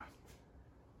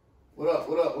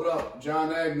What up?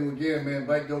 Jon Agnew again, man.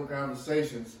 Bikedope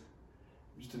Conversations.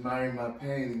 Just denying my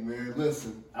pain, man.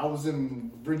 Listen, I was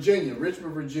in Virginia,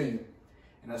 Richmond, Virginia,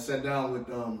 and I sat down with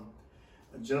a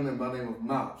gentleman by the name of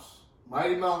Mouse.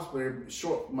 Mighty Mouse, but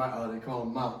short, they call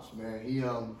him Mouse, man. He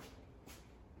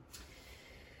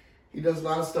does a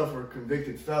lot of stuff for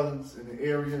convicted felons in the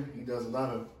area. He does a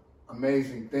lot of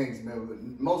amazing things, man. But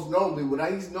most notably,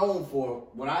 he's known for,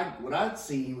 what I'd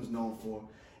seen he was known for,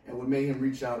 and what made me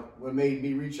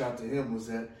reach out to him was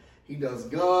that he does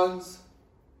guns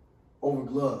over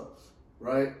gloves,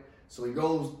 right? So he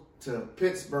goes to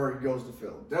Pittsburgh, he goes to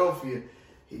Philadelphia,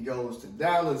 he goes to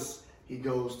Dallas, he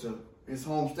goes to his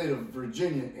home state of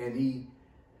Virginia, and he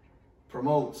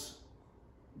promotes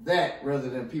that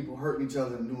rather than people hurting each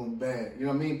other and doing bad. You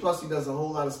know what I mean? Plus, he does a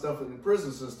whole lot of stuff in the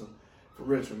prison system for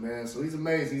Richmond, man. So he's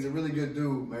amazing. He's a really good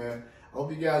dude, man. I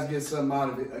hope you guys get something out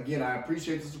of it. Again, I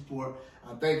appreciate the support.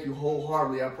 I thank you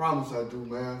wholeheartedly. I promise I do,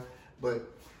 man. But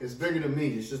it's bigger than me.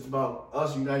 It's just about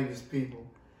us uniting as people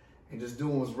and just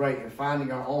doing what's right and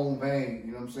finding our own vein,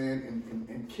 you know what I'm saying,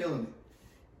 and killing it.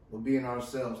 We're being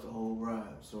ourselves the whole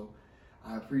ride. So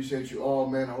I appreciate you all,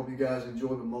 man. I hope you guys enjoy,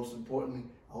 but most importantly,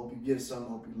 I hope you get something. I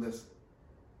hope you listen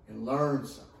and learn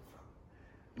something from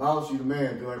it. Miles, you the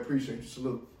man, dude. I appreciate you.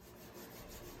 Salute.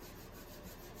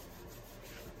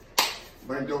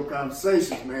 Bikedope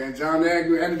Conversations, man. Jon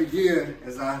Agnew at the begin,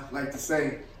 as I like to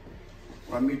say,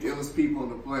 where I meet the illest people on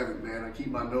the planet, man. I keep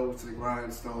my nose to the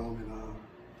grindstone, and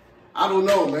I don't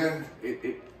know, man.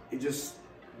 It just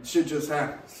shit just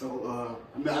happened. So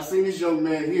I seen this young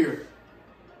man here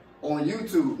on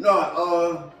YouTube.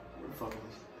 No, where the fuck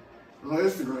was it? On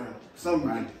Instagram. Something.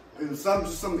 Right. It was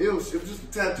something ill shit. It was just a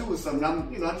tattoo or something. I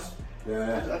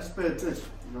just pay attention.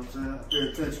 You know what I'm saying? I pay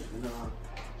attention.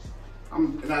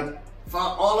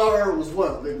 All I heard was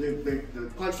what? The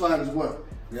punchline is what?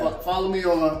 Yeah. Follow me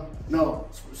on,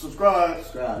 subscribe.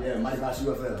 Subscribe, yeah, Mighty Mouse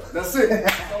UFL. That's it.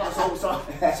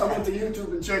 So I went to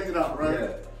YouTube and checked it out, right?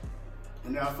 Yeah.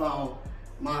 And then I found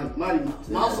Mighty Mouse.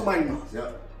 Yeah. Mouse or Mighty Mouse?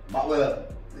 Yep. Well,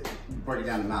 break it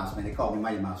down to Mouse, man. They called me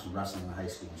Mighty Mouse from wrestling in high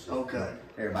school. So okay.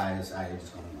 Everybody just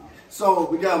called me Mouse. So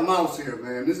we got Mouse here,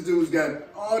 man. This dude's got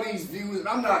all these views, and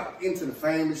I'm not into the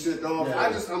fame and shit, dog.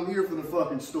 Yeah. I'm here for the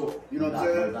fucking story. You know what I'm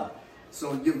saying? No.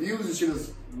 So your views and shit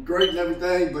is great and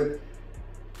everything, but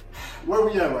where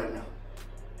we at right now?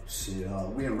 Shit,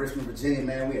 we in Richmond, Virginia,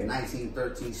 man. We at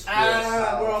 1913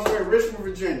 Square. We're in Richmond,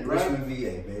 Virginia, right? Richmond,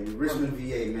 VA, baby. Richmond,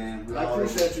 VA, man. I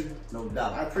appreciate you. No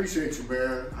doubt. I appreciate you,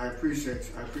 man. I appreciate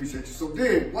you. So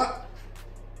then,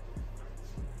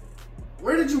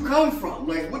 where did you come from?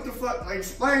 Like, what the fuck? Like,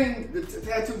 explain the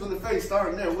tattoos on the face,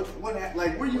 starting there.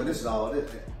 Where you? Well, this is all the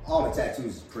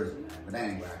tattoos is prison, man. But that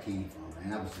ain't where I came from, man.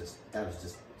 That was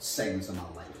just segments of my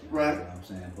life. Right. You know what I'm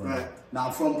saying? But, now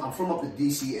I'm from up the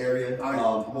DC area. I've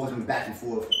always been back and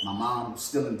forth. My mom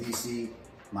still in DC.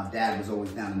 My dad was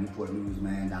always down in Newport News,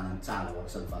 man, down in Tyler,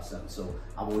 757. So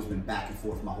I've always been back and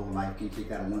forth my whole life. Getting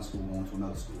kicked out of one school, going to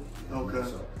another school. You know? Okay.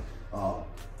 So,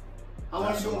 how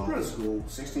long you in prison? School,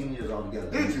 16 years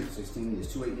altogether. Did you? 16 years,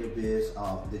 2 8-year bids.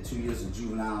 Did 2 years of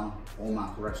juvenile on my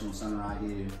correctional center out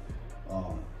here.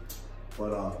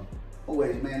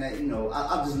 Always, man,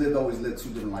 I've just always lived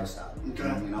two different lifestyles. Okay. You know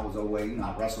what I mean? I was always,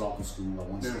 I wrestled off in school. I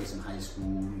won states in high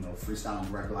school, freestyling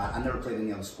record. I never played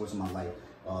any other sports in my life.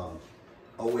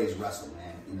 Always wrestled,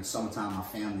 man. In the summertime, my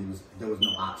family there was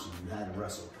no option. You had to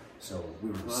wrestle. So we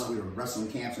were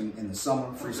wrestling camps in the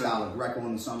summer, freestyling Greco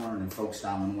in the summer, and then folk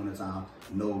style in the wintertime.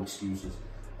 No excuses.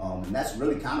 And that's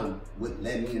really kind of what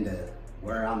led me into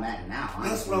where I'm at now. Honestly.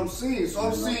 That's what I'm seeing. So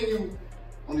I'm seeing you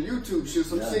on the YouTube shit.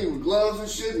 So I'm seeing you with gloves and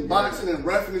shit and boxing and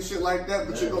reffing and shit like that.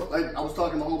 But you go, like I was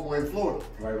talking to my homeboy in Florida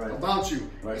about you.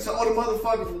 Right. He said, "Oh, the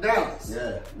motherfucker from Dallas."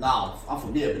 Yeah. No, I'm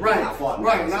from here. But right. I fought and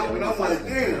I'm like,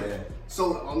 damn. Yeah.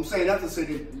 So I'm saying that to say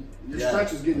that your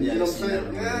stretch is getting, you know what I'm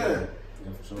saying? Yeah.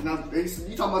 For sure. Now,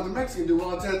 you talking about the Mexican dude with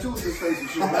all tattoos in his face and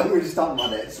shit. Right? We were just talking about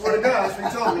that. I swear to God, that's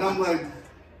what he told me. And I'm like,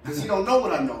 because he don't know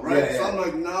what I know, right? So I'm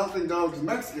like, no, I don't think dog is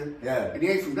Mexican. Yeah. And he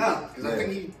ain't from Dallas. Because I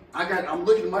think I'm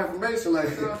looking at my information like,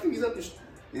 I think he's up the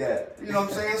Yeah. You know what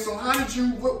I'm saying? So how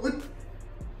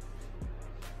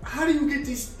do you get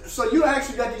these, so you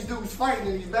actually got these dudes fighting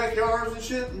in these backyards and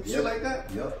shit like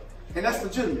that? Yep. And that's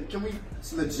legitimate.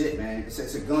 It's legit, man. It's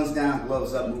a guns down,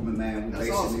 gloves up movement, man. That's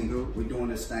awesome, dude. We're doing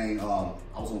this thing. I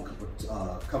was on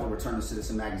cover Return to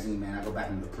Citizen magazine, man. I go back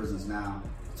into the prisons now.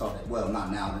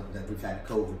 Not now that we've had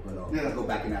COVID, but I go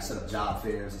back in there, I set up job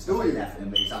fairs and stuff like that for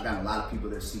inmates. I've gotten a lot of people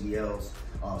their CDLs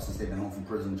since they've been home from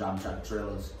prison, job and tractor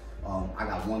trailers. I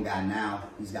got one guy now.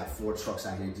 He's got 4 trucks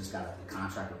out here. He just got a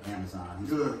contract with Amazon. He's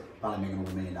probably making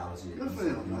over $1 million a year. Good for him,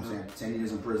 you know what I'm saying? 10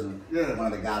 years in prison. Yeah. One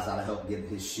of the guys out of help get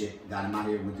his shit. Got him out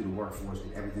here, went through the workforce,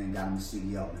 did everything, got him the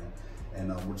CDL, man.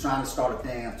 And we're trying to start a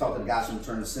thing. I've talked to the guys from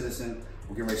Return to Citizen.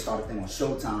 We're getting ready to start a thing on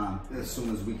Showtime as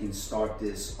soon as we can start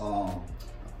this.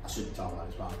 I shouldn't talk about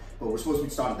this probably, but we're supposed to be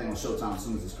starting a thing on Showtime as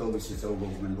soon as this COVID shit's over.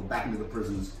 We're gonna go back into the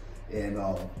prisons, and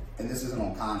this isn't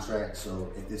on contract,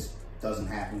 so if this doesn't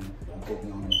happen, don't quote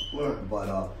me on it. What? But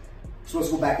we're supposed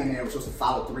to go back in there. We're supposed to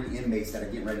follow 3 inmates that are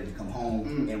getting ready to come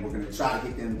home, and we're gonna try to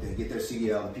get them to get their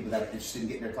CDL. The people that are interested in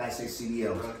getting their Class A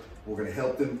CDLs, we're gonna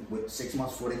help them with 6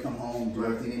 months before they come home, do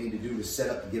everything they need to do to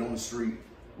set up to get on the street.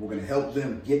 We're gonna help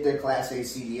them get their Class A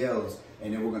CDLs,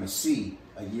 and then we're gonna see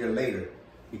a year later,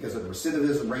 because of the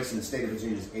recidivism rate in the state of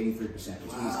Virginia is 83%,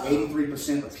 which means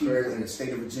 83% of people in the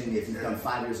state of Virginia, if you've done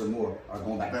 5 years or more, are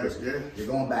going back to prison. You're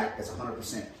going back, that's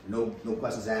 100%. No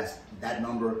questions asked. That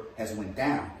number has went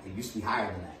down. It used to be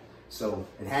higher than that. So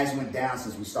it has went down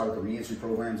since we started the reentry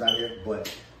programs out here,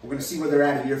 but we're gonna see where they're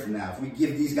at a year from now. If we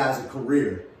give these guys a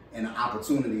career and an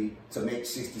opportunity to make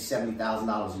 $60,000,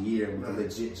 $70,000 a year with a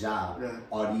legit job,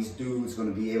 are these dudes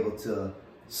gonna be able to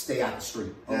stay out the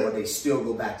street, or they still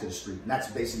go back to the street? And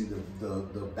that's basically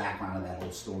the background of that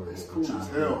whole story. It's cool as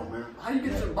hell, man. How you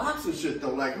get your boxing shit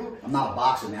though? Like, who? I'm not a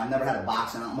boxer, man. I've never had a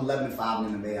boxing. I'm 11-5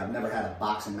 in MMA. I've never had a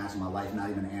boxing match in my life, not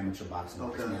even an amateur boxing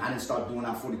match. Man. I didn't start doing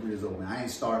that 43 years old, man. I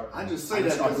just say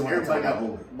that because everybody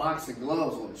got boxing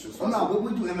gloves on. Well, no,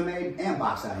 we do MMA and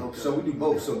boxing out here. So we do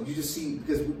both. So you just see,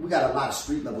 because we got a lot of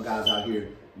street level guys out here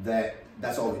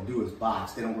that's all they do is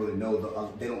box. They don't really know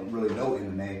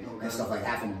MMA and stuff like.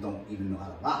 Half of them don't even know how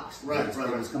to box. They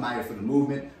just come out here for the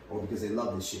movement or because they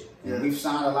love this shit. And we've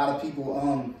signed a lot of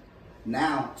people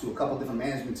now to a couple different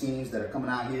management teams that are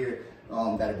coming out here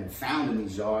that have been found in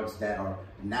these yards that are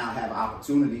now have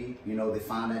opportunity. You know, they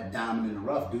find that diamond in the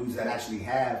rough, dudes that actually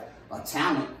have a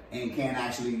talent and can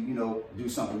actually, you know, do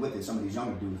something with it. Some of these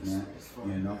younger dudes, man.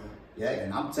 You know. Yeah,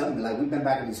 and I'm telling you, like, we've been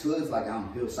back in these hoods, like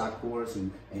Hillside Course and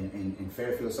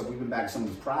Fairfield. So we've been back in some of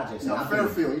these projects. Now,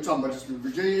 Fairfield, you talking about just the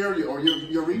Virginia area, or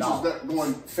your reaches that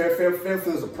going?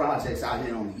 Fairfield's a projects out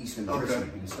here on the eastern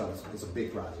Richmond and stuff. It's a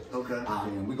big project.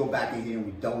 And we go back in here and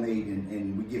we donate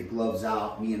and we give gloves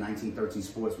out. Me and 1913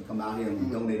 Sports, we come out here and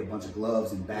we donate a bunch of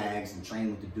gloves and bags and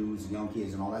train with the dudes and young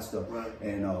kids and all that stuff.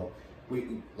 And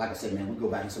we, like I said, man, we go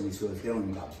back in some of these hoods. They don't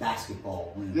even got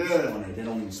basketball on it. They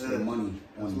don't even spend money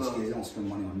on these kids. They don't spend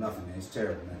money on nothing, man. It's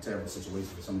terrible, man. Terrible situation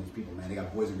for some of these people, man. They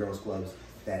got boys and girls clubs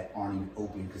that aren't even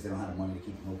open because they don't have the money to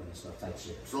keep them open and stuff, type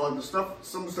shit. So like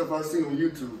some of the stuff I see on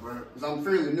YouTube, right? Because I'm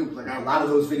fairly new. Like a lot of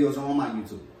those videos are on my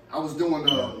YouTube. I was doing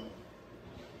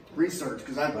research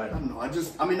because I don't know.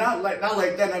 Not like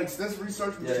that, not extensive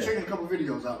research, but just checking a couple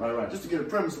videos out, just to get a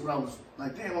premise of what I was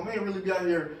like. Damn, I may really be out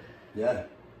here.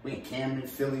 We in Camden,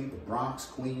 Philly, the Bronx,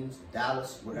 Queens,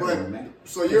 Dallas, wherever, man.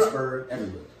 So Pittsburgh,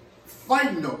 everywhere.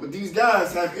 Fighting though, but these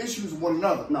guys have issues with one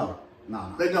another. No.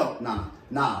 They don't.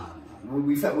 Nah.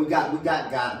 We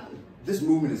got. This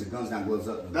movement is a guns down, gloves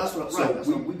up. That's what. So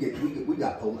we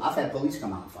got police. I've had police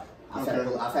come out and fight.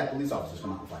 I've had police officers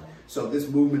come out and fight. So this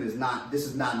movement is not. This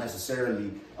is not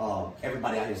necessarily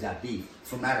everybody out here's got beef.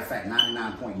 For matter of fact,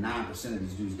 99.9% of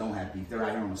these dudes don't have beef. They're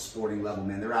out here on a sporting level,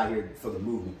 man. They're out here for the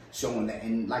movement, showing that.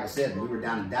 And like I said, we were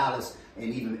down in Dallas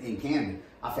and even in Camden.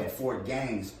 I've had 4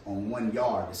 gangs on 1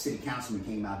 yard. The city councilman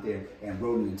came out there and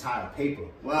wrote an entire paper.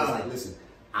 Wow. I was like, listen,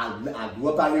 I grew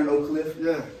up out here in Oak Cliff.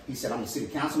 He said, I'm the city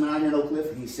councilman out here in Oak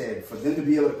Cliff. And he said, for them to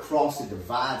be able to cross the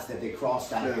divides that they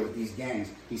crossed out here with these gangs,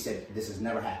 he said, this has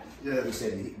never happened. He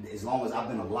said, as long as I've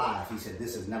been alive, he said,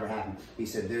 this has never happened. He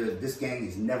said, this gang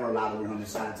is never allowed to run on this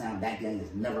side of town. That gang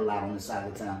is never allowed on this side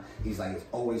of the town. He's like, it's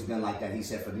always been like that. He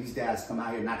said, for these guys to come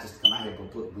out here, not just to come out here,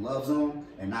 but put gloves on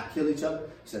and not kill each other,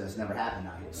 he said, it's never happened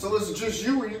out here. Man. So it's just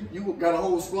you, or you got a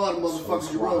whole squad of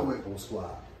motherfuckers you roll with? Whole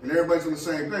squad. And everybody's on the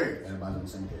same page? Everybody's on the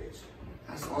same page.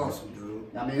 That's awesome,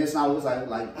 dude. I mean, it's not. It was like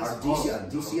our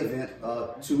DC event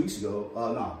 2 weeks ago.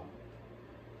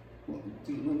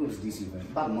 When was the DC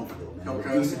event? About a month ago, man.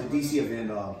 The DC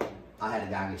event, I had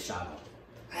a guy get shot up.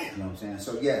 You know what I'm saying?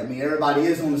 So yeah, I mean, everybody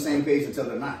is on the same page until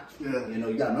they're not. You know,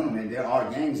 you gotta remember, man. There are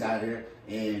gangs out here,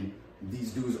 and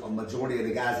these dudes, a majority of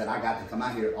the guys that I got to come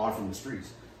out here are from the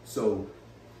streets. So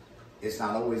it's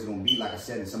not always gonna be like I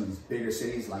said in some of these bigger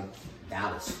cities like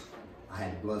Dallas. I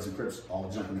had the Bloods and Crips all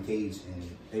jump in the cage,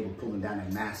 and they were pulling down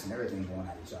their masks and everything, going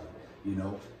at each other, you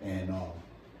know. And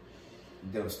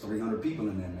there was 300 people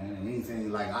in there, man. And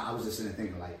anything like I was just sitting there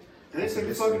thinking, like, They said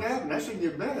it fucking happened. That shit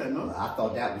get bad, no? I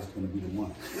thought that was going to be the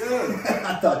one. Yeah.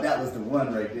 I thought that was the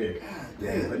one right there.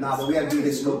 Yeah, but we had to do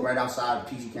this smoke right outside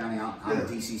PG County. I'm in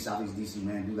DC, Southeast DC,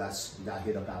 man. We got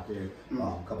hit up out there a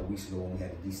couple weeks ago when we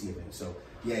had the DC event. So,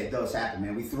 yeah, it does happen,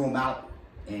 man. We threw them out,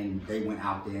 and they went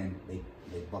out there and they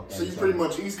bucked that. So you pretty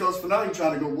much East Coast for now? You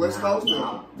trying to go West Coast?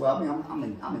 Well, I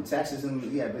mean, I'm in Texas, and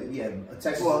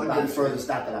Texas is about the furthest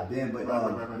stop that I've been. But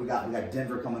we got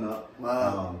Denver coming up.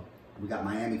 Wow. We got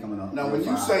Miami coming up. Now, when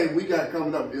you say we got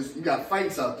coming up, you got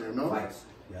fights out there, no? Fights.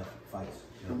 Yeah, fights.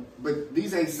 Yep. But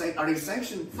these are they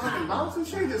sanctioned fucking bouts and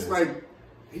shit? Just like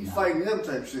he's fighting them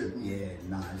type shit. Yeah,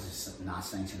 it's just not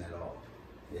sanctioned at all.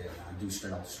 Yeah, I do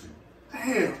straight off the street.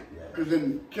 Damn. Because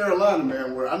in Carolina,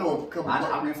 man, where I know a couple.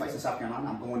 I ran fights in South Carolina.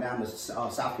 I'm going down to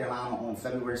South Carolina on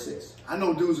February 6th. I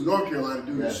know dudes in North Carolina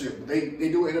do this shit, but they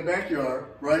do it in the backyard,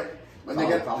 right? But they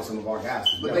got probably some of our guys.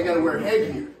 But they got to wear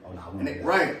headgear. Oh no,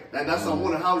 That's what I'm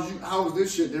wondering. How is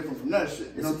this shit different from that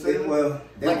shit? You know what I'm saying? Well,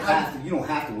 you don't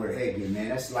have to wear headgear, man.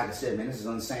 That's like I said, man. This is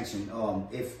unsanctioned.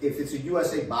 If it's a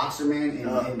USA boxer, man,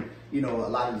 and you know a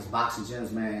lot of these boxing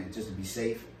gyms, man, just to be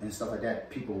safe and stuff like that,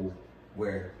 people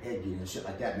wear headgear and shit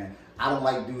like that, man. I don't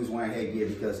like dudes wearing headgear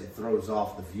because it throws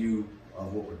off the view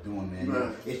of what we're doing, man.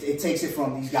 Right. It takes it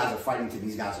from these guys are fighting to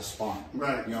these guys are sparring.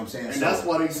 Right. You know what I'm saying? And that's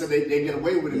why they said they get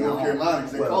away with it in North Carolina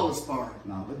because they call it sparring.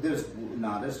 No, but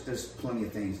there's plenty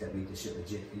of things that make this shit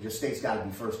legit. Your state's got to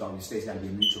be, first off, your state's got to be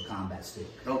a mutual combat state.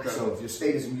 Okay. So if your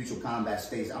state is a mutual combat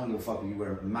state, I don't give a fuck if you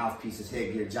wear mouthpieces,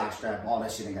 headgear, jockstrap, all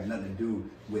that shit ain't got nothing to do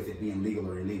with it being legal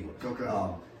or illegal.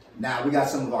 Okay. Now we got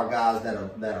some of our guys that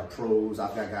are pros.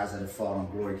 I've got guys that have fought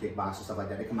on Glory Kickbox and stuff like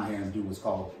that. They come out here and do what's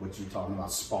called what you're talking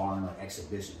about sparring or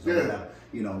exhibitions. Or whatever,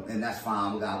 you know, and that's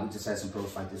fine. We just had some pros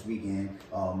fight this weekend.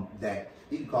 That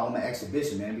you can call them an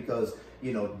exhibition, man, because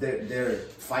you know they're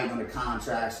fighting under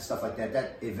contracts and stuff like that.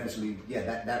 That eventually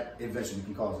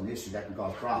can cause an issue. That can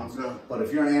cause problems. Yeah. But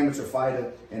if you're an amateur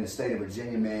fighter in the state of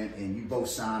Virginia, man, and you both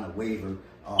sign a waiver,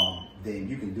 then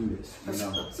you can do this. You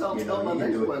know, so my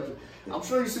next question. I'm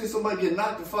sure you see somebody get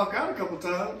knocked the fuck out a couple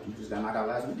times. You just got knocked out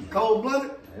last week. Cold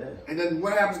blooded? Yeah. And then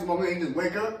what happens to my man? He just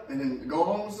wake up and then go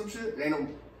home or some shit? Ain't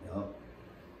no.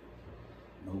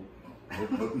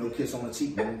 Nope. No kiss on the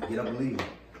cheek, man. Get up and leave. You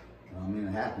know what I mean?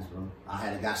 It happens, bro. I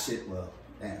had a guy shit,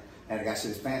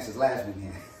 his pants his last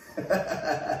weekend.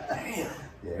 Damn.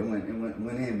 Yeah, it went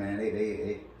in, man.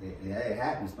 It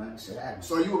happens, man. Shit happens.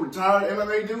 So you a retired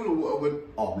MMA dude or what?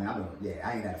 Oh man,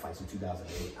 I ain't had a fight since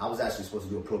 2008. I was actually supposed to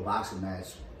do a pro boxing match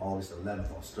August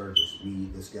 11th on Sturgis. Me,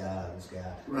 this guy.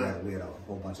 Right. We had a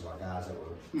whole bunch of our guys that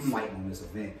were fighting on this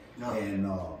event,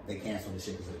 and they canceled the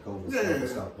shit because of the COVID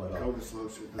stuff. But COVID slow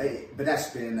shit. But that's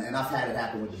been, and I've had it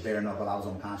happen with the bare knuckle. I was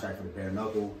on contract for the bare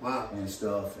knuckle and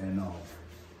stuff, and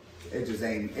it just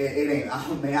ain't. It ain't.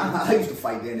 I used to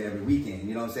fight then every weekend.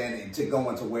 You know what I'm saying? And to go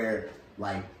into where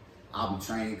like I'll be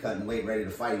training, cutting weight, ready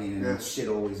to fight, and shit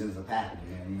always ends up happening.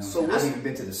 Man, you know. So I've even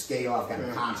been to the scale. I've got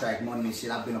a contract money and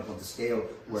shit. I've been up on the scale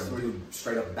where a dude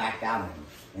straight up backed out on me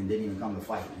and didn't even come to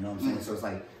fight. You know what I'm saying? So it's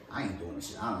like I ain't doing this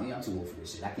shit. I'm too old for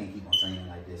this shit. I can't keep on training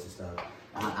like this and stuff.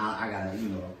 I gotta,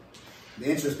 The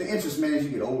interest, man, as you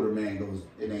get older, man,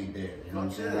 it ain't there. You know what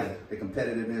I'm saying? Like the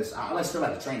competitiveness. I still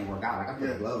like to train and work out. Like I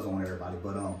put gloves on everybody,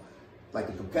 but like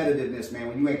the competitiveness, man.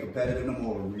 When you ain't competitive no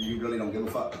more, you really don't give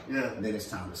a fuck. Yeah. Then it's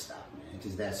time to stop, man.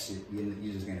 Because that shit,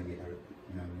 you're just gonna get hurt.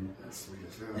 You know what I mean? That's sweet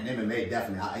as hell. And MMA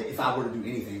definitely. If I were to do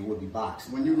anything, it would be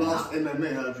boxing. When you lost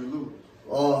MMA, how did you lose?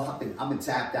 Oh, I've been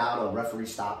tapped out of referee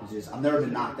stoppages. I've never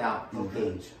been knocked out in the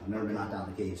cage. I've never been knocked out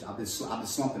in the cage. I've been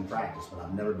slumped in practice, but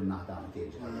I've never been knocked out in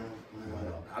the cage.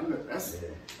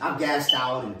 I've gassed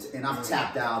out and I've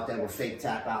tapped out that were fake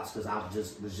tap outs because I was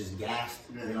just gassed.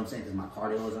 You know what I'm saying? Because my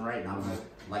cardio wasn't right, and I was just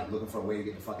like looking for a way to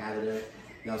get the fuck out of there.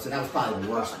 You know, so that was probably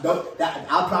the worst.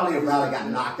 I probably have rather got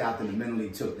knocked out than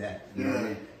mentally took that. You know what I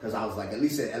mean? Because I was like, at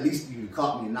least you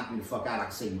caught me and knocked me the fuck out. I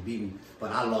could say you beat me,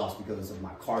 but I lost because of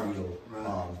my cardio.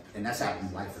 And that's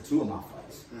happened like for 2 of my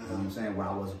fights. You know what I'm saying? Where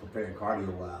I wasn't prepared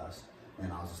cardio wise.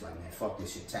 And I was just like, man, fuck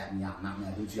this shit. Tap me out, knock me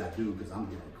out. Do what you gotta do because I'm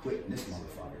getting quit in this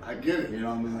motherfucker. I get it. You know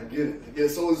what I mean? I get it. Yeah,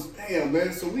 so it's, damn,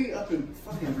 man. So we up in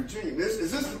fucking Virginia.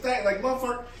 Is this the thing? Like,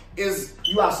 motherfucker, is.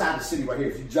 You outside the city right here.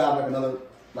 If you drive like another,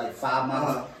 5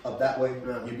 miles up that way,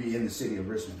 you'd be in the city of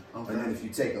Richmond. Okay. And then if you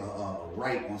take a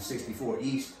right on 64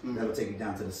 East, that'll take you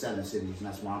down to the 7 cities, and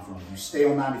that's where I'm from. If you stay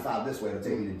on 95 this way, it'll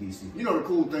take you to DC. You know the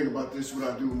cool thing about this, what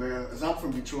I do, man, is I'm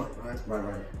from Detroit, right?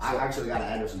 Right. So, I actually got an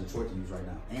address in Detroit to use right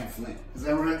now, and Flint. Is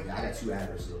that right? Yeah, I got 2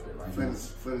 addresses up there right now.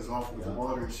 Flint is off with the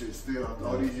water and shit still. After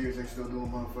all these years, they still doing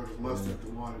motherfuckers mustard the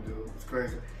water, dude. It's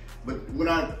crazy. But when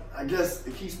I guess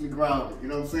it keeps me grounded, you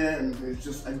know what I'm saying? And it's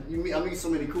just, I meet so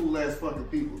many cool ass fucking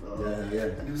people, dog. Yeah.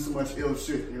 I do so much ill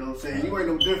shit, you know what I'm saying? You ain't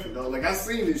no different, dog. Like, I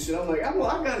seen this shit, I'm like, I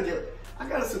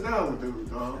gotta sit down with dude,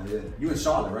 dog. Yeah. You in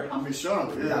Charlotte, right? I'm in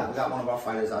Charlotte, yeah. We got one of our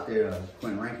fighters out there,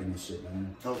 Quentin Rankin and shit,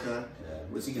 man. Okay. Yeah.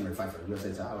 What's he gonna fight for? The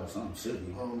USA title or something? Should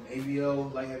be.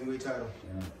 ABO light heavyweight title.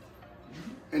 Yeah.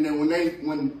 And then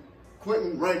when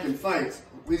Quentin Rankin fights,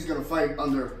 he's gonna fight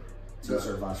under the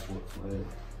certified sport. Yeah.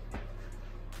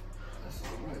 That's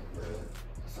all right, man.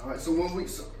 That's all right.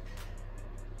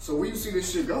 So where you see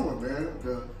this shit going, man?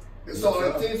 So it's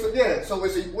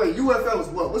UFL is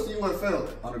what? What's the UFL?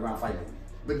 Underground fighting.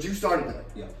 What you started that?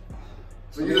 Yeah.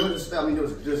 So you didn't just.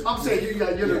 I'm saying you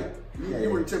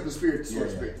were in tip of spirit, so to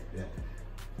speak. Yeah.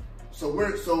 So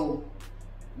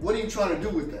what are you trying to do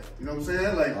with that? You know what I'm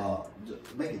saying? Like,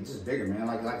 make it just bigger, man.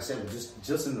 Like I said,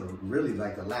 just in the really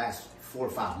like the last 4 or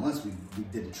 5 months, we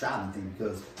did the traveling thing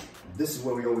because this is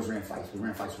where we always ran fights. We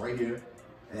ran fights right here,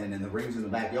 and then the rings in the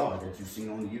backyard that you've seen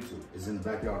on YouTube is in the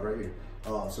backyard right here.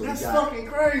 So that's fucking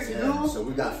crazy, dude. So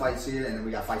we got fights here, and then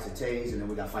we got fights at Tays, and then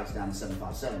we got fights down in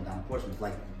 757 down in Portsmouth.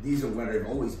 Like, these are where they've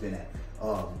always been at.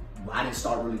 I didn't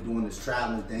start really doing this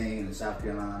traveling thing in South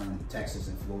Carolina and Texas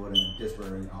and Florida and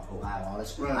Pittsburgh and Ohio, all that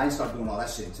shit. Right. I didn't start doing all that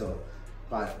shit until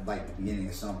like the beginning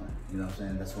of summer. You know what I'm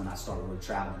saying? That's when I started really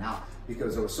traveling out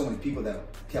because there were so many people that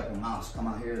kept on out. Come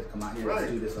out here, right.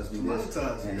 Let's do this, let's do this.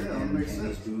 And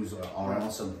these dudes are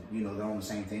on some, they're on the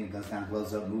same thing, guns down,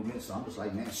 gloves up movement. So I'm just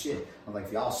like, man, shit. I'm like,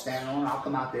 if y'all stand on it, I'll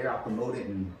come out there, I'll promote it,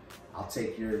 and I'll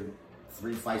take your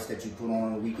 3 fights that you put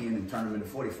on a weekend and turn them into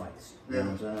 40 fights. You know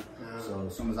what I'm saying? Yeah. So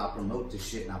as soon as I promote this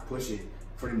shit and I push it,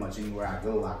 pretty much anywhere I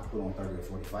go, I can put on 30 or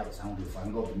 40 fights. I don't do it. If I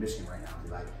can go up to Michigan right now and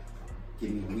be like,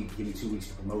 give me a week, give me 2 weeks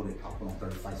to promote it, I'll put on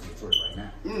 30 fights in Detroit right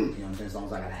now. You know what I'm saying? As long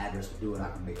as I got an address to do it, I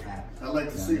can make it happen. I'd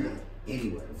like to see that.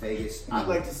 Anywhere, Vegas. I'd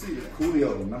like to see that.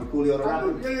 Coolio, remember Coolio the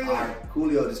rapper? Yeah. All right,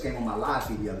 Coolio just came on my live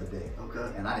feed the other day. Okay.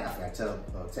 And I forgot to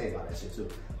tell you about that shit too.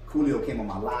 Coolio came on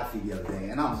my live feed the other day,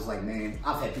 and I was just like, man,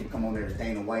 I've had people come on there,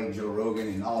 Dana White and Joe Rogan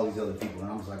and all these other people,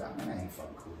 and I was like, man, that ain't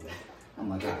fucking Coolio. I'm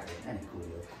like, all right, that ain't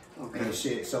Coolio. Okay. And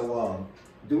shit. So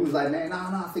dude was like, man, no,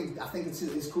 I think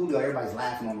it's Coolio. Everybody's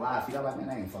laughing on live feed. I'm like, man,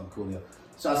 that ain't fucking Coolio.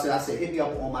 So I said, hit me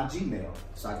up on my Gmail.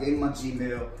 So I gave him my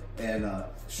Gmail, and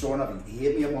sure enough, he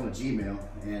hit me up on the Gmail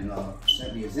and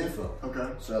sent me his info.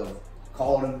 Okay. So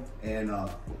called him and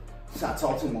so I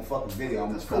talked to him on fucking video. I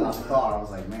almost fell out the car. I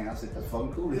was like, man, I said, that's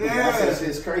fucking Coolio. Yeah. I said, that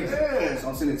shit's crazy. Yeah. So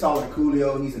I'm sitting there talking to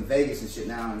Coolio. He's in Vegas and shit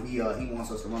now, and he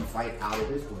wants us to run a fight out of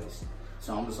his place.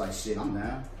 So I'm just like, shit, I'm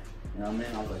down. You know what I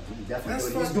mean? I was like, he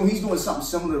definitely he's doing something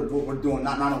similar to what we're doing,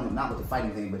 not with the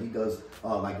fighting thing, but he does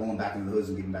like going back in the hoods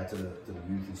and getting back to the youth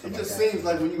and stuff. It just seems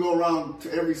like when you go around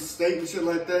to every state and shit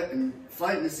like that and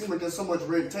fighting, it seems like there's so much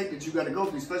red tape that you got to go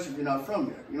through, especially if you're not from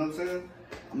there. You know what I'm saying?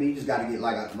 I mean, you just got to get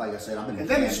like I said, I've been in and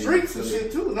then the streets and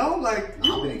shit too. No, like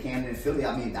I've been in Camden and Philly.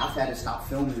 I mean, I've had to stop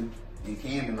filming in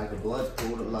Camden, like the blood's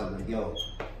pulled up, like yo,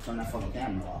 turn that fucking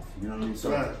camera off. You know what I mean?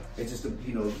 So it's just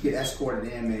you get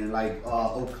escorted in, man. Like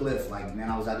Oak Cliff, like man,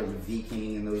 I was out there with V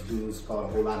King and those dudes called A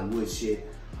Whole Lot of Wood shit.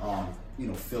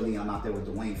 Philly, I'm out there with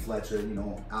Dwayne Fletcher.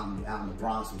 Out in the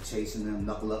Bronx, we're chasing them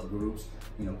knuckle up groups.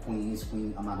 Queens,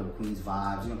 I'm out there with Queens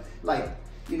vibes.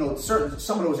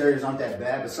 Some of those areas aren't that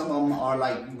bad, but some of them are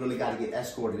like you really got to get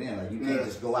escorted in. Like you can't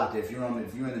just go out there if you're in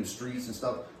them streets and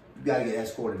stuff. You gotta get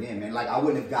escorted in, man. Like I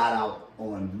wouldn't have got out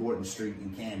on Morton Street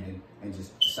in Camden and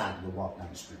just decided to go walk down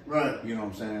the street. Right. You know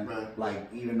what I'm saying? Right.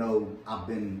 Like even though I've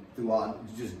been through all,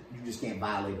 you just can't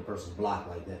violate a person's block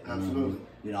like that. Absolutely.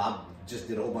 I just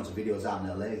did a whole bunch of videos out in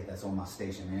LA that's on my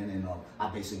station, man, and I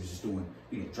basically was just doing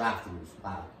drive-throughs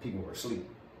while people were asleep.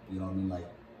 You know what I mean? Like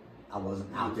I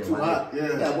wasn't out there. Well,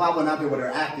 I wasn't out there where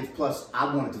they're active. Plus, I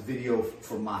wanted to video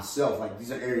for myself. Like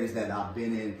these are areas that I've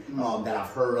been in, that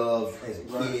I've heard of as a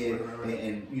kid,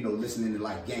 and listening to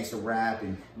like gangster rap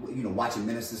and watching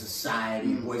Menace to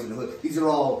Society, and Boys in the Hood. These are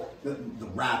all the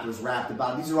rappers rapped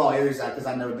about. These are all areas because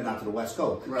I've never been out to the West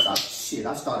Coast. Right. So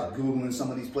I started googling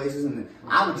some of these places, and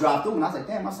I would drop through, and I was like,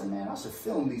 damn, man, I should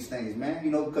film these things, man.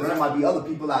 Because there might be other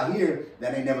people out here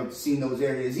that ain't never seen those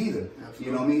areas either. Absolutely.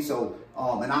 You know what I mean? So.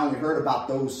 And I only heard about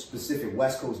those specific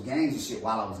West Coast gangs and shit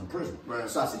while I was in prison. Right.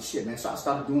 So I said, shit, man. So I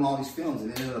started doing all these films, and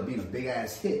it ended up being a big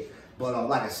ass hit. But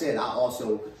like I said, I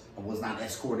also was not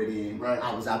escorted in. Right.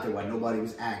 I was out there while nobody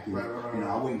was active. Right.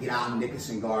 I wouldn't get out in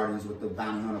Nicholson Gardens with the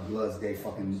Bounty Hunter Bloods. They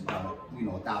fucking,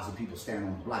 1,000 people standing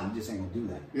on the block. You just ain't gonna do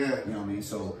that. Yeah. You know what I mean?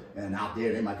 So, and out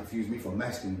there, they might confuse me for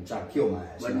Mexican and try to kill my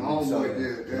ass. Like my homeboy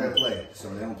did. They don't play.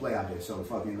 So they don't play out there. So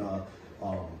fucking,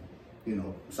 You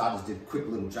know, so I just did quick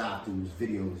little drive-throughs,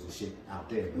 videos and shit out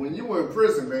there. When you were in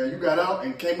prison, man, you got out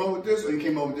and came up with this, or you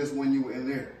came up with this when you were in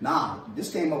there? Nah,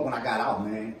 this came up when I got out,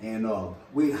 man. And I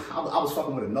was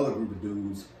fucking with another group of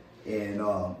dudes, and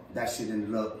that shit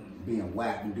ended up being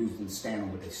whack, and dudes didn't stand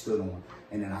on what they stood on.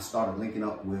 And then I started linking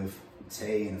up with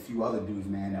Tay and a few other dudes,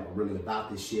 man, that were really about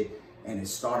this shit. And it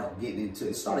started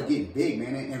getting big,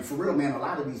 man. And for real, man, a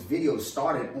lot of these videos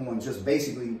started on just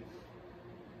basically,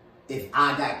 if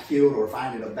I got killed or if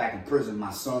I ended up back in prison,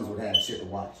 my sons would have shit to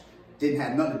watch. Didn't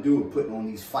have nothing to do with putting on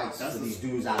these fights for these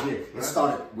dudes out here. It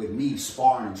started with me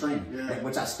sparring and training,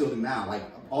 which I still do now. Like,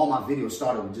 all my videos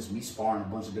started with just me sparring a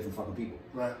bunch of different fucking people.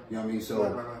 Right. You know what I mean?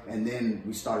 So, and then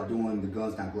we started doing the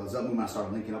Guns Down, Gloves Up movement. I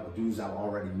started linking up with dudes that were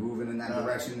already moving in that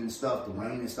direction and stuff,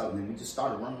 Dwayne and stuff. And then we just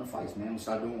started running the fights, man. We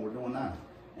started doing what we're doing now.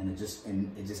 And it just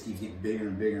keeps getting bigger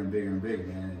and bigger and bigger and bigger,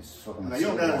 man. It's fucking. Now you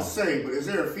don't gotta say, but is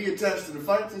there a fee attached to the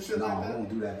fights and shit like that? No, I won't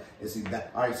do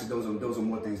that. All right, so those are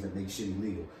more things that make shit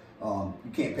illegal.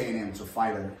 You can't pay an amateur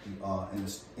fighter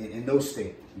in no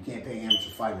state. You can't pay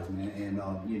amateur fighters, man.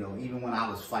 And you know, even when I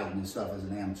was fighting and stuff as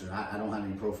an amateur, I don't have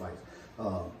any pro fights.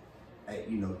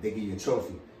 You know, they give you a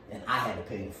trophy, and I had to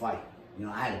pay the fight. You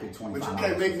know, I had to pay $25. But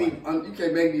you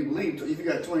can't make me believe if you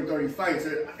got 20, 30 fights,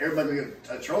 everybody get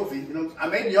a trophy. You know,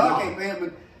 maybe y'all can't pay it,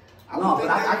 but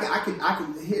I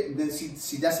can hit. Then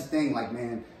see, that's the thing. Like,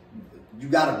 man, you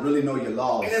gotta really know your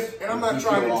laws. And I'm not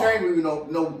trying to tangle you,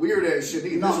 no weird ass shit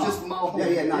either. It's just my own. No,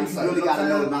 you really gotta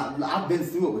know. I've been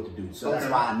through it with the dude, so that's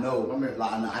why I know.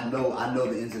 Like, I know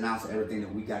the ins and outs of everything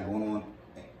that we got going on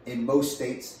in most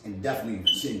states, and definitely in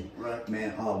Virginia, right,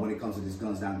 man. When it comes to this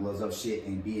Guns Down, Gloves Up shit,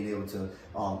 and being able to,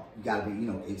 you gotta be,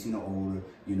 18 or older,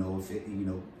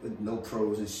 no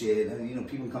pros and shit, and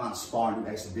people can come out and spar and do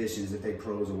exhibitions if they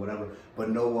pros or whatever, but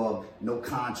no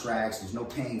contracts. There's no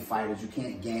paying fighters. You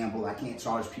can't gamble. I can't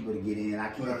charge people to get in. I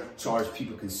can't charge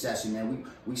people concession, man.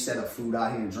 We set up food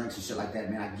out here and drinks and shit like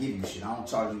that, man. I give you shit. I don't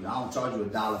charge you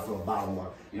 $1 for a bottle of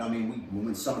water. You know what I mean?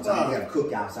 When summertime we have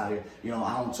cookouts out here.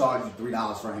 I don't charge you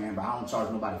 $3 for a hamburger. I don't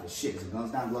charge nobody for shit. It's a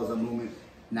Guns Down, Gloves Up movement.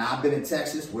 Now, I've been in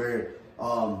Texas where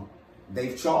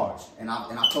they've charged, and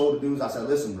I told the dudes, I said,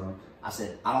 listen, bro, I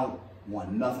said, I don't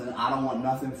want nothing. I don't want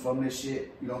nothing from this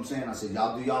shit. You know what I'm saying? I said,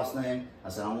 y'all do y'all's thing. I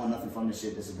said, I don't want nothing from this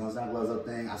shit. This is a Guns Down, Gloves Up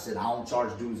thing. I said, I don't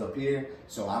charge dudes up here,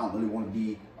 so I don't really want to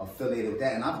be affiliated with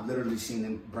that. And I've literally seen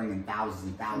them bring in thousands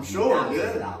and thousands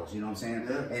of dollars. You know what I'm saying?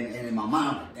 Yeah. And in my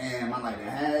mind, I'm like,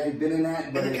 damn, been in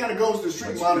that. But and it kind of goes to the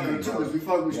street moniker too, because we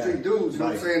fuck with street dudes. You know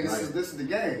what I'm saying? This is the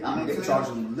game. I mean, they were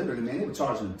charging literally, man. They were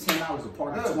charging $10 a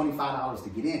park and $25 to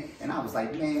get in. And I was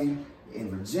like, man, in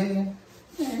Virginia.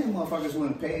 Man, them motherfuckers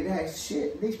wouldn't pay that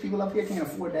shit. These people up here can't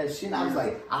afford that shit. I was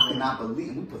like, I cannot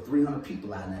believe we put 300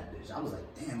 people out in that bitch. I was like,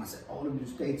 damn. I said, all them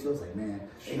dudes paid too. I was like, man,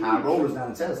 they high rollers down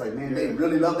in Texas. Like, man, they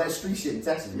really love that street shit in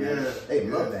Texas, man. Yeah. They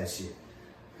love that shit.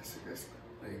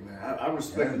 Hey, man, I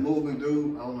respect the movement,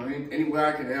 dude. I don't know, anywhere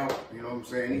I can help. You know what I'm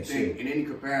saying? Anything, in any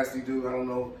capacity, dude. I don't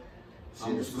know.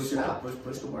 Shit, just push it out.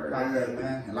 Push the word out there,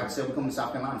 man. And like I said, we're coming to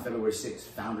South Carolina February 6th,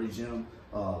 Foundry Gym.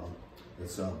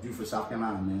 It's Beaufort, South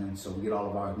Carolina, man. So we get all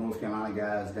of our North Carolina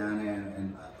guys down there,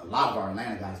 and a lot of our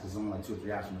Atlanta guys, because there's only like 2 or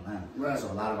 3 hours from Atlanta. Right.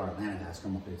 So a lot of our Atlanta guys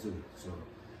come up there too. So,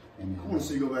 and I want to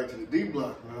see you go back to the D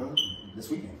block, man. This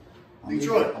weekend.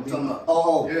 Detroit. I'm talking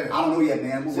about. Yeah. I don't know yet,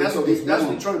 man. That's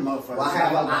Detroit, motherfucker. Well,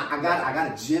 I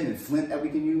got a gym in Flint that we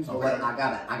can use, but I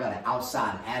got an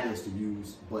outside address to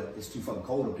use, but it's too fucking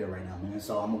cold up there right now, man.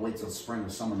 So I'm gonna wait till spring or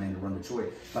summer, man, to run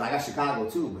Detroit. But I got Chicago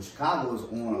too, but Chicago is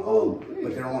on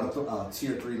but they're on a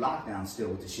tier 3 lockdown still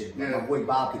with the shit. Like my boy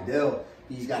Bob Cadell,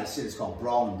 he's got a shit. It's called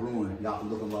Brawl and Brewing. Y'all can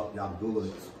look him up. Y'all can Google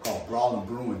it. It's called Brawl and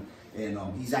Brewing. And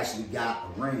he's actually got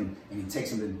a ring, and he takes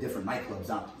them to different nightclubs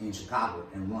out in Chicago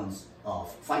and runs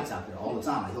fights out there all the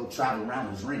time. Like, he'll travel around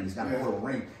with his ring. He's got a little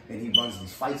ring, and he runs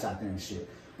these fights out there and shit.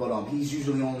 But he's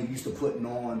usually only used to putting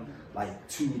on like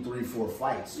 2, 3, 4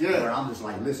 fights. Yeah. Where I'm just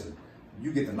like, listen,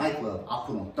 you get the nightclub, I'll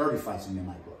put on 30 fights in your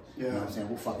nightclub. Yeah. You know what I'm saying?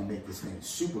 We'll fucking make this thing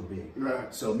super big.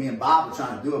 Right. So me and Bob are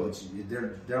trying to do it,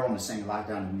 but they're on the same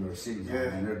lockdown in New York City.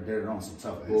 Yeah. Man. They're on some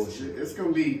tough bullshit. It's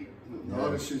gonna be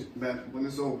all this shit, man, when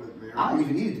it's over, man. I don't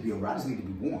even need it to be over. I just need to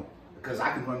be warm, because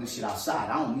I can run this shit outside.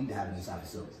 I don't need to have an inside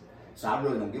facility. So I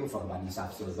really don't give a fuck about the inside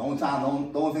facility. The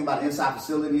only thing about the inside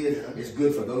facility is it's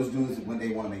good for those dudes when they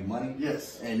want to make money.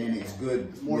 Yes. And then it's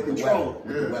good with the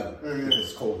weather. Because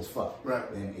it's cold as fuck. Right.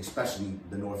 And especially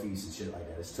the Northeast and shit like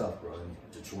that. It's tough, bro. And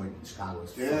Detroit and Chicago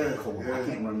is fucking cold. I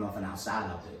can't run nothing outside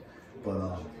out there.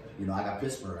 But You know, I got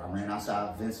Pittsburgh. I ran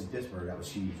outside Vince in Pittsburgh. That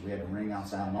was huge. We had the ring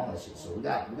outside and all that shit. So we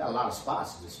got a lot of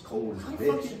spots. It's just cold as a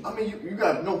bitch. I mean, you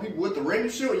got no people with the ring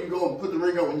and shit, or you go and put the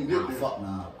ring up when you get there? Fuck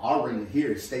nah. Our ring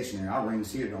here is stationary. Our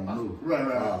rings here don't move.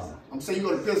 Right. I'm saying you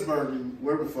go to Pittsburgh and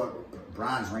wherever the fuck.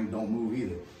 Brian's ring don't move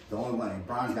either. The only one,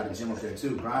 Brian's got a gym up there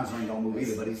too. Brian's ring don't move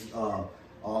either, but he's the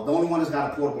only one that's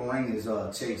got a portable ring is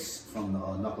Chase from the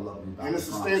Knuckle Up. And it's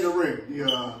a standard ring.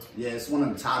 Yeah, it's one of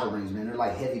them title rings, man. They're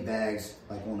like heavy bags,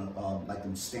 like on a like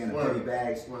them standard heavy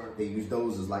bags. They use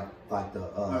those as like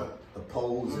the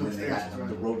poles, and then they got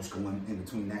the ropes going in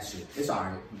between that shit. It's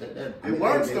alright. It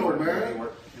works though, man.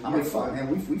 I mean, fuck, man.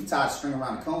 We've tied string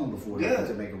around the cone before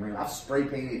to make a ring. I've spray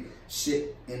painted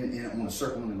shit on a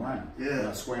circle in the ground.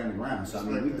 A square in the ground. So I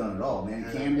mean, we've done it all,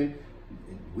 man. Camden,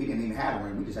 we didn't even have a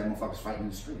ring. We just had motherfuckers fighting in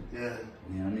the street. You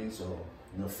know what I mean? So,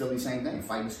 you know, Philly, same thing.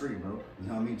 Fight in the street, bro. You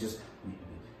know what I mean? Just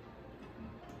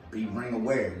be ring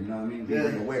aware. You know what I mean? Be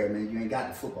ring aware, man. You ain't got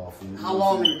the football food. How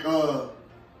long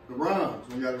the rounds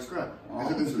when you got to scrap?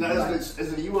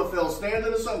 Is it a UFL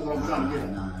standard or something? I'm trying to get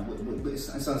it's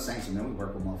unsanctioned, man. We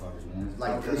work with motherfuckers, man. It's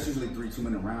like it's usually 3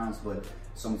 2-minute rounds, but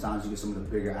sometimes you get some of the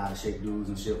bigger out of shape dudes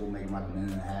and shit. We'll make them like a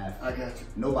minute and a half. I got you.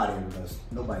 Nobody does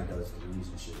threes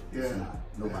and shit. It's not.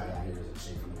 Nobody out here is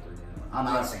in shape for the 3 minute. I'm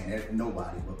not saying that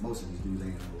nobody, but most of these dudes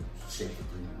ain't in shape for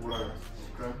 3 minutes. Right.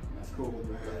 Okay. That's cool,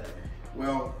 man.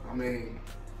 Well, I mean,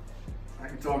 I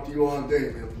can talk to you all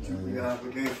day, man. But you got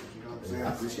obligations. I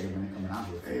appreciate you coming out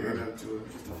here. Hey, right up to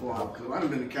it. Just a 4-hour club. I've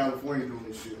been to California doing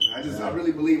this shit. I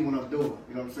really believe in what I'm doing.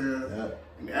 You know what I'm saying?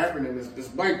 And the acronym is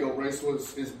Bikedope, right? So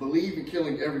it's believe in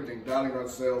killing everything. Dialing out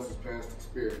sales is past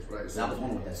experience, right? So, that was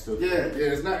one with that stuff.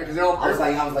 It's not because I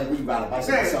was like, we about to buy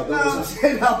some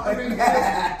shit. I mean,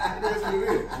 it is what it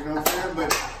is. You know what I'm saying?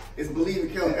 But it's believe in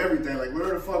killing everything. Like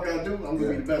whatever the fuck I do, I'm gonna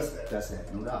be the best at. That's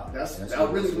it, no doubt. I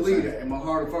really believe that in my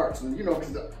heart of hearts. And you know,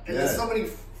 because there's so many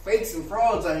fakes and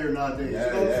frauds out here nowadays. You know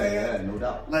what I'm saying? Yeah, no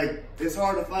doubt. Like it's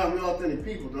hard to find real authentic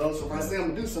people, though. So if I say I'm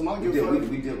gonna do something, I'm gonna give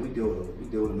we deal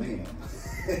with a man.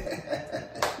 I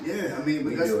mean,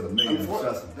 but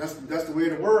that's the way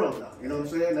of the world now. You know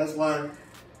what I'm saying? That's why.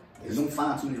 You don't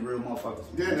find too many real motherfuckers.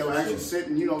 Yeah, they'll actually sit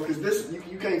and, you know, because this,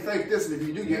 you can't fake this, and if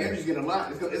you do, your energy's getting a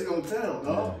lot. It's gonna tell,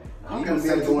 dog. You wouldn't be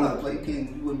able to go into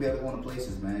you wouldn't be able to go into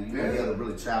places, man. You wouldn't be able to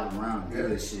really travel around and do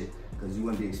this shit, because you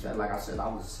wouldn't be expected. Like I said, I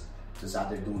was just out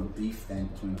there doing a beef thing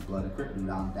between the Blood and Crip dude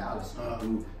out in Dallas.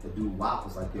 The dude Wop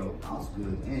was like, yo, I was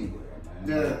good anywhere,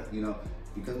 man. Like, you know,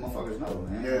 because motherfuckers know,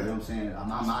 man. You know what I'm saying?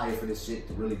 I'm out here for this shit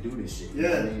to really do this shit. You know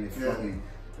what I mean? Fucking,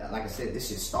 like I said, this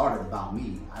shit started about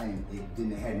me. It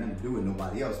didn't have nothing to do with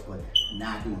nobody else, but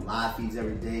now doing live feeds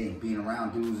every day and being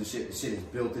around dudes and shit, the shit is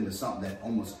built into something that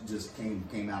almost just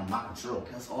came out of my control.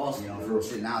 That's awesome. You know, for real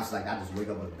shit. Now it's like I just wake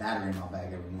up with a battery in my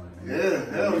bag every morning.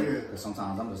 Man. Hell yeah. Because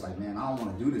sometimes I'm just like, man, I don't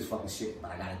want to do this fucking shit,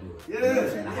 but I gotta do it. Yeah. You know what I'm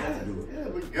saying? I have to do it.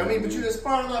 Yeah, but you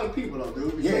inspire a lot of people though,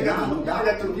 dude. Yeah, you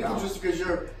got the people just because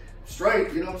you're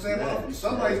straight, you know what I'm saying? Well,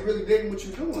 somebody's really digging what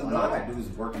you're doing. I got dudes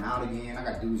working out again. I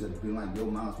got dudes that be like, yo,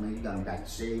 Miles, man, you got me back in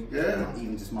shape.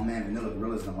 Even just my man Vanilla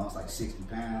Gorillas done lost like 60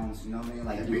 pounds, you know what I mean?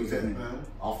 Like dudes that been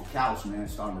off the couch, man,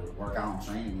 starting to work out and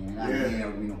train again. I ain't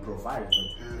ever be no pro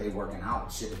fighters, but they working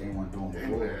out shit that they weren't doing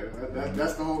before.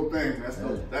 That's the whole thing.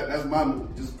 That's my move.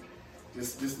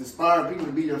 Just inspire people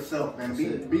to be yourself, man.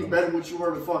 Be better than what you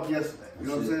were the fuck yesterday. You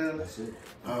know what I'm saying? That's it.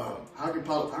 How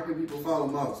can people follow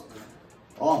Miles, man?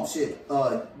 Shit.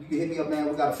 You can hit me up, man.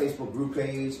 We got a Facebook group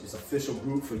page. It's official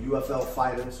group for UFL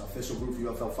fighters. Official group for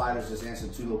UFL fighters. Just answer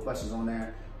 2 little questions on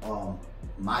there.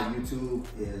 My YouTube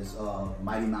is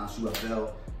Mighty Mouse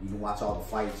UFL. You can watch all the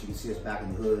fights. You can see us back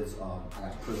in the hoods. I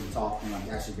got prison talk. I'm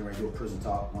actually getting ready to do a prison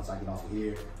talk once I get off of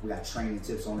here. We got training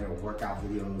tips on there, workout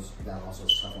videos. We got all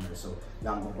sorts of stuff on there. So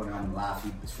y'all can go down the live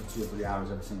feed. It's for 2 or 3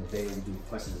 hours every single day. We do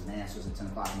questions and answers at 10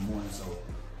 o'clock in the morning. So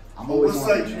I'm always what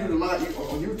site you do the live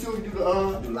on YouTube? You do the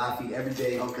I do live feed every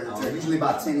day. Okay. Usually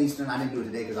about 10 Eastern. I didn't do it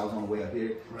today because I was on the way up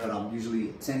here. Right. But usually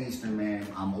 10 Eastern, man.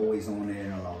 I'm always on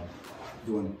there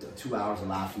doing 2 hours of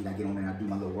live feed. I get on there and I do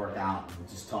my little workout and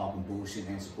just talk and bullshit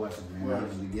and answer questions, man. Right. I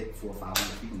usually get 400 or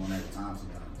 500 people on there at a time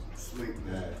sometimes. Sweet,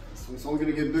 man. It's only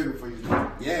gonna get bigger for you, dude.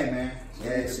 Yeah, man.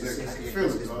 It's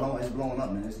blowing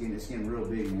up, man. It's getting real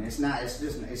big, man. It's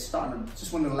starting to,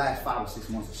 just within the last 5 or 6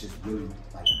 months, it's just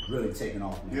really taking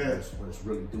off, man. Where it's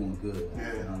really doing good,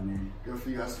 man. You know what I mean? Good for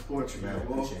you. I support you, man.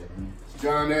 Appreciate it, man.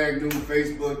 Jon Agnew,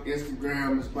 Facebook,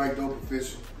 Instagram, it's Bikedope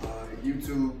Official.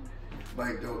 YouTube,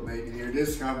 Bikedope, man. You can hear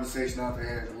this conversation I've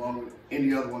had along with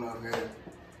any other one I've had.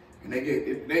 And they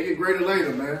get greater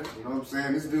later, man. You know what I'm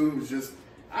saying? This dude is just,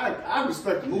 I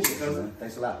respect the movement, cousin.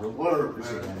 Thanks a lot, bro. Word,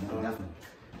 man. Definitely.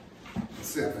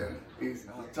 That's it, man. Easy.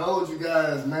 I told you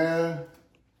guys, man.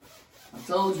 I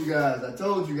told you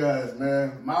guys,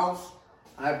 man. Mouse,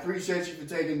 I appreciate you for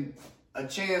taking a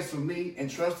chance with me and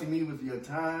trusting me with your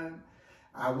time.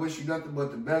 I wish you nothing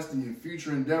but the best in your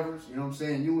future endeavors. You know what I'm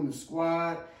saying? You and the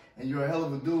squad, and you're a hell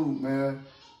of a dude, man.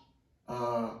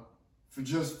 For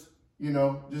just,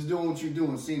 just doing what you do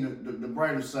and seeing the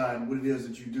brighter side of what it is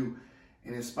that you do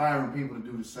and inspiring people to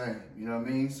do the same. You know what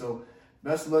I mean? So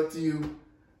best of luck to you.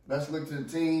 Best of luck to the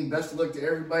team. Best of luck to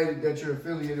everybody that you're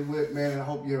affiliated with, man. And I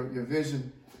hope your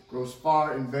vision grows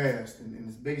far and vast and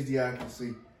as big as the eye can see.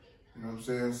 You know what I'm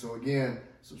saying? So again,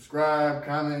 subscribe,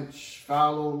 comment,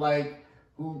 follow, like,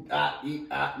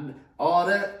 all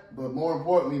that. But more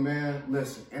importantly, man,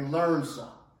 listen and learn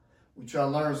something. We try to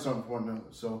learn something from one another.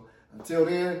 So until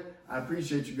then, I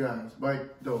appreciate you guys.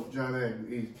 Bikedope, Jon Agnew,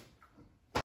 easy.